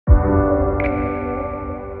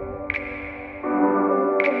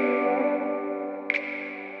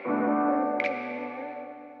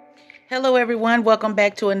Hello everyone, welcome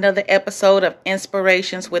back to another episode of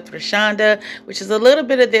Inspirations with Roshonda, which is a little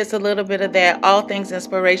bit of this, a little bit of that, all things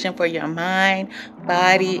inspiration for your mind,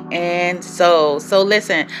 body, and soul. So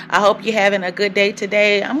listen, I hope you're having a good day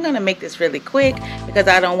today. I'm going to make this really quick because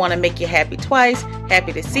I don't want to make you happy twice,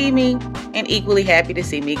 happy to see me, and equally happy to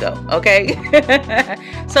see me go, okay?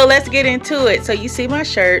 So let's get into it. So you see my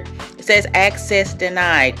shirt. It says access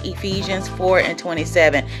denied, Ephesians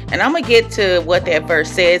 4:27. And I'm going to get to what that verse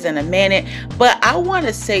says in a minute. But I want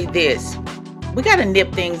to say this. We got to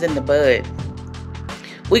nip things in the bud.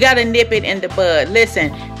 We got to nip it in the bud.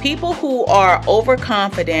 Listen, people who are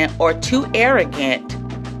overconfident or too arrogant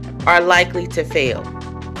are likely to fail.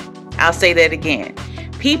 I'll say that again.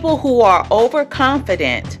 People who are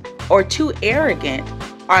overconfident or too arrogant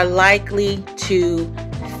are likely to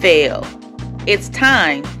fail. It's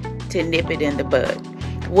time to nip it in the bud.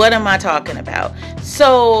 What am I talking about?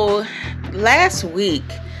 So last week,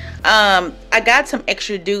 I got some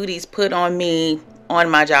extra duties put on me on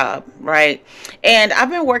my job, right? And I've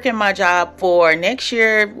been working my job for next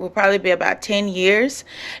year will probably be about 10 years.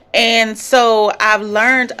 And so I've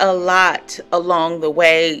learned a lot along the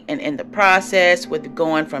way and in the process with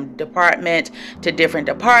going from department to different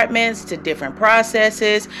departments to different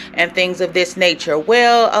processes and things of this nature.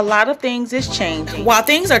 Well, a lot of things is changing. While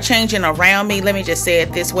things are changing around me, let me just say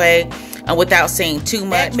it this way, without saying too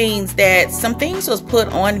much. That means that some things was put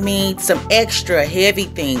on me, some extra heavy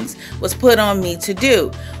things was put on me to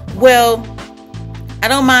do. Well, I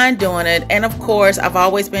don't mind doing it. And of course, I've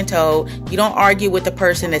always been told you don't argue with the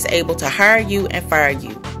person that's able to hire you and fire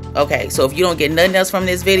you. Okay, so if you don't get nothing else from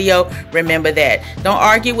this video, remember that. Don't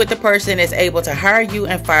argue with the person that's able to hire you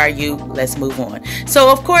and fire you. Let's move on. So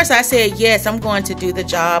of course I said, yes, I'm going to do the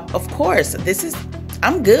job. Of course,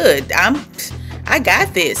 I'm good. I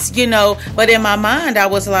got this, but in my mind, I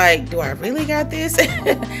was like, do I really got this?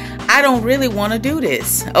 I don't really want to do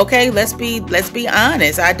this. Okay, let's be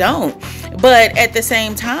honest. I don't. But at the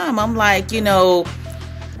same time, I'm like,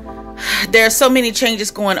 there's so many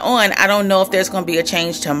changes going on. I don't know if there's going to be a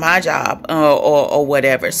change to my job or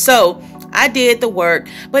whatever. So I did the work,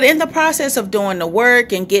 but in the process of doing the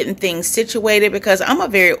work and getting things situated, because I'm a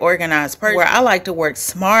very organized person where I like to work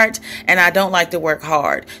smart and I don't like to work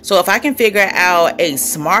hard. So if I can figure out a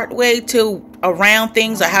smart way to around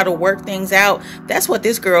things or how to work things out, that's what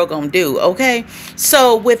this girl gonna do. Okay,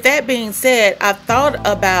 so with that being said, I've thought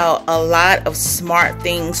about a lot of smart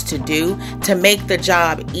things to do to make the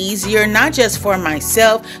job easier, not just for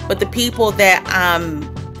myself, but the people that I'm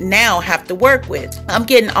now have to work with. I'm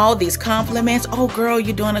getting all these compliments. Oh girl,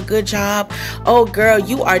 you're doing a good job. Oh girl,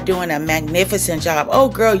 you are doing a magnificent job. Oh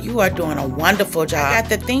girl, you are doing a wonderful job. I got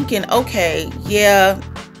to thinking, okay, yeah,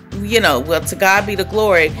 well, to God be the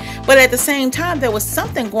glory. But at the same time, there was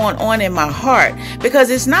something going on in my heart, because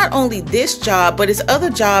it's not only this job, but it's other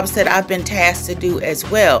jobs that I've been tasked to do as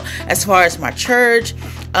well, as far as my church,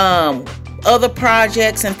 other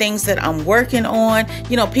projects and things that I'm working on.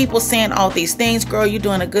 People saying all these things. Girl, you're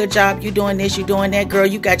doing a good job. You're doing this, you're doing that. Girl,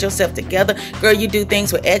 you got yourself together. Girl, you do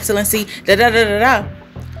things with excellency. Da da da da da.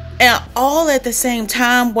 And all at the same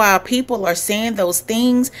time, while people are saying those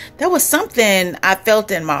things, there was something I felt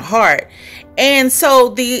in my heart. And so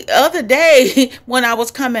the other day when I was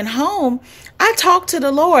coming home, I talked to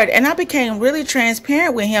the Lord and I became really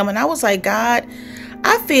transparent with him. And I was like, God,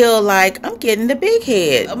 I feel like I'm getting the big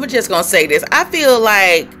head. I'm just going to say this. I feel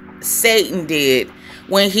like Satan did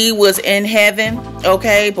when he was in heaven,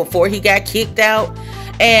 okay, before he got kicked out.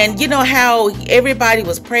 And you know how everybody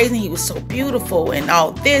was praising, he was so beautiful and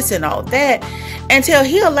all this and all that, until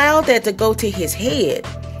he allowed that to go to his head.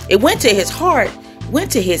 It went to his heart,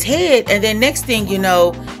 went to his head, and then next thing you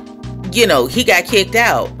know, he got kicked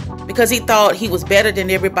out because he thought he was better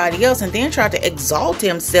than everybody else, and then tried to exalt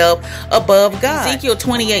himself above God. Ezekiel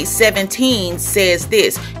 28:17 says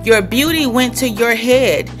this: your beauty went to your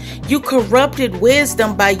head. You corrupted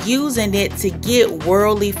wisdom by using it to get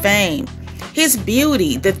worldly fame. His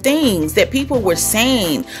beauty, the things that people were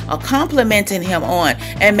saying, complimenting him on.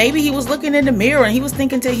 And maybe he was looking in the mirror and he was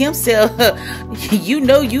thinking to himself,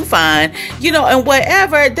 you fine, and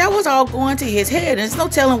whatever, that was all going to his head. And there's no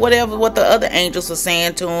telling what the other angels were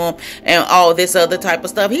saying to him and all this other type of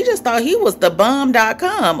stuff. He just thought he was the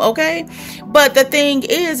bum.com, okay? But the thing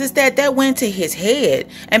is that went to his head.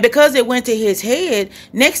 And because it went to his head,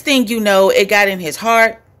 next thing you know, it got in his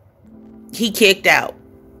heart. He kicked out.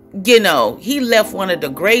 He left one of the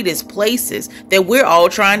greatest places that we're all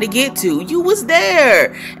trying to get to. You was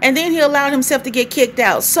there. And then he allowed himself to get kicked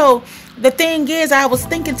out. So the thing is, I was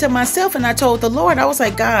thinking to myself, and I told the Lord, I was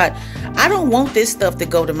like, God, I don't want this stuff to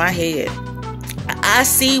go to my head. I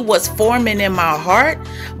see what's forming in my heart,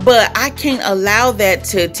 but I can't allow that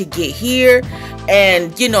to get here.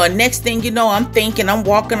 And, next thing you know, I'm thinking, I'm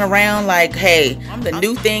walking around like, hey, I'm the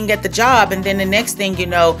new thing at the job. And then the next thing you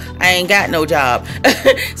know, I ain't got no job.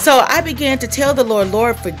 So I began to tell the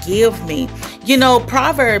Lord, forgive me.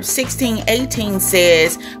 Proverbs 16:18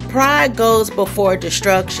 says, pride goes before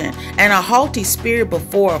destruction and a haughty spirit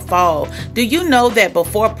before a fall. Do you know that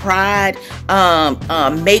before pride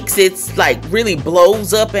makes it really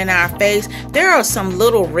blows up in our face, there are some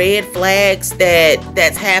little red flags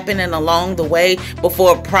that's happening along the way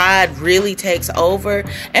before pride really takes over?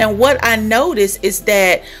 And what I noticed is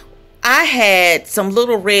that I had some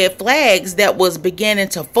little red flags that was beginning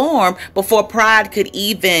to form before pride could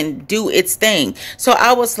even do its thing. So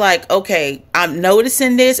I was like, okay, I'm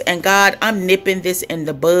noticing this, and God, I'm nipping this in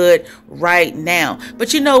the bud right now.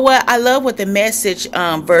 But you know what? I love what the Message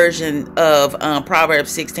version of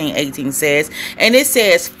Proverbs 16:18 says. And it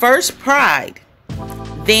says, first pride,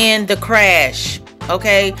 then the crash.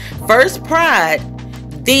 Okay? First pride,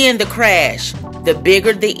 then the crash. The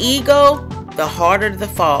bigger the ego, the harder the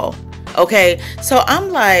fall. Okay, so I'm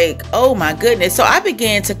like, oh my goodness. So I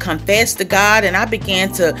began to confess to God, and I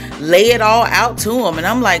began to lay it all out to him. And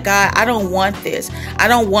I'm like, God, I don't want this. I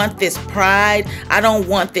don't want this pride. I don't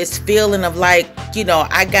want this feeling of like,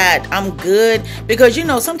 I'm good. Because,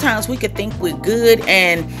 sometimes we could think we're good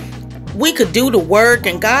and we could do the work,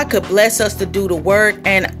 and God could bless us to do the work.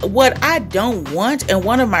 And what I don't want, and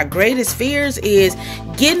one of my greatest fears, is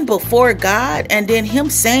getting before God and then him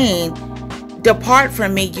saying, depart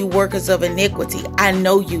from me, you workers of iniquity. I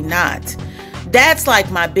know you not. That's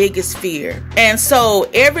like my biggest fear. And so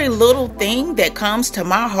every little thing that comes to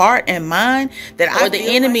my heart and mind that the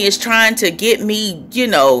enemy is trying to get me,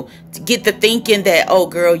 to get the thinking that, oh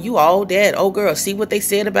girl, you all that. Oh girl, see what they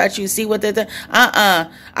said about you. See what they done.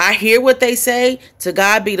 I hear what they say. To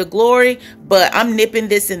God be the glory. But I'm nipping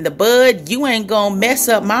this in the bud. You ain't gonna mess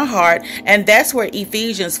up my heart. And that's where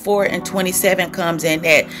Ephesians 4:27 comes in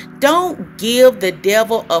at. Don't give the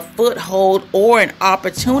devil a foothold or an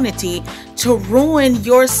opportunity to ruin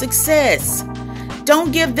your success.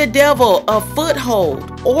 Don't give the devil a foothold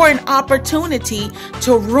or an opportunity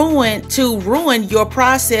to ruin your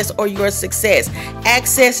process or your success.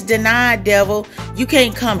 Access denied, devil. You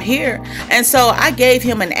can't come here. And so I gave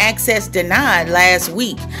him an access denied last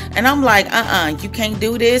week. And I'm like, you can't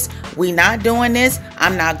do this. We not doing this.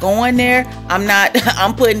 I'm not going there.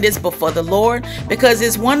 I'm putting this before the Lord, because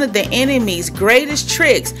it's one of the enemy's greatest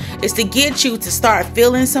tricks is to get you to start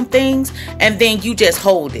feeling some things and then you just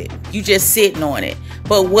hold it. You just sitting on it.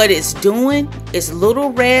 But what it's doing is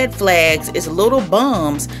little red flags, it's little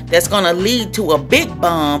bombs that's going to lead to a big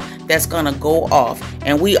bomb that's going to go off.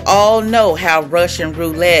 And we all know how Russian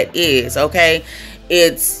roulette is, okay?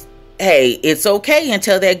 It's okay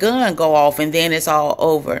until that gun go off and then it's all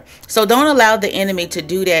over. So don't allow the enemy to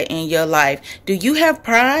do that in your life. Do you have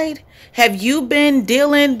pride? Have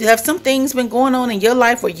some things been going on in your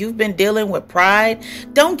life where you've been dealing with pride?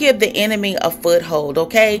 Don't give the enemy a foothold,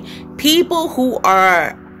 okay? People who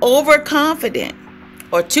are overconfident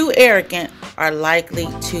or too arrogant are likely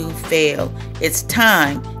to fail. It's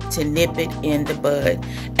time to nip it in the bud.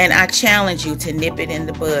 And I challenge you to nip it in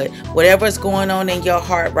the bud. Whatever's going on in your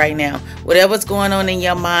heart right now, whatever's going on in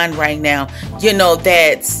your mind right now,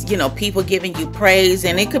 that's, people giving you praise,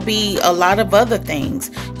 and it could be a lot of other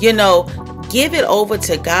things, give it over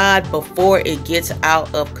to God before it gets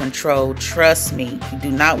out of control. Trust me, you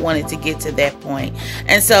do not want it to get to that point.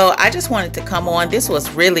 And so I just wanted to come on. This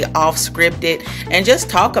was really off scripted, and just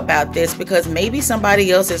talk about this because maybe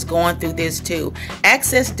somebody else is going through this too.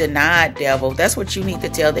 Access denied, devil. That's what you need to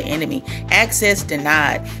tell the enemy. Access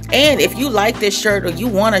denied. And if you like this shirt or you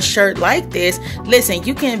want a shirt like this, listen,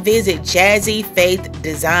 you can visit Jazzy Faith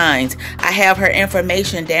Designs. I have her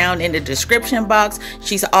information down in the description box.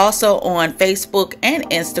 She's also on Facebook and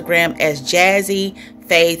Instagram as Jazzy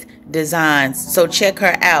Faith Designs. So check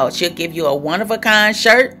her out. She'll give you a one-of-a-kind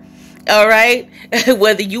shirt. All right.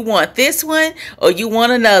 Whether you want this one or you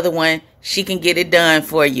want another one, she can get it done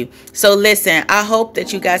for you. So listen, I hope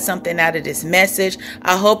that you got something out of this message.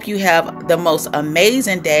 I hope you have the most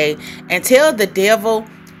amazing day, and tell the devil,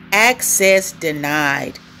 access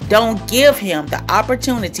denied. Don't give him the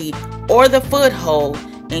opportunity or the foothold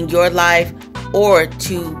in your life or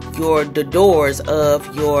to the doors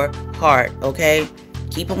of your heart. Okay?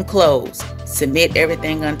 Keep them closed. Submit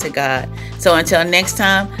everything unto God. So until next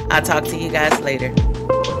time, I'll talk to you guys later.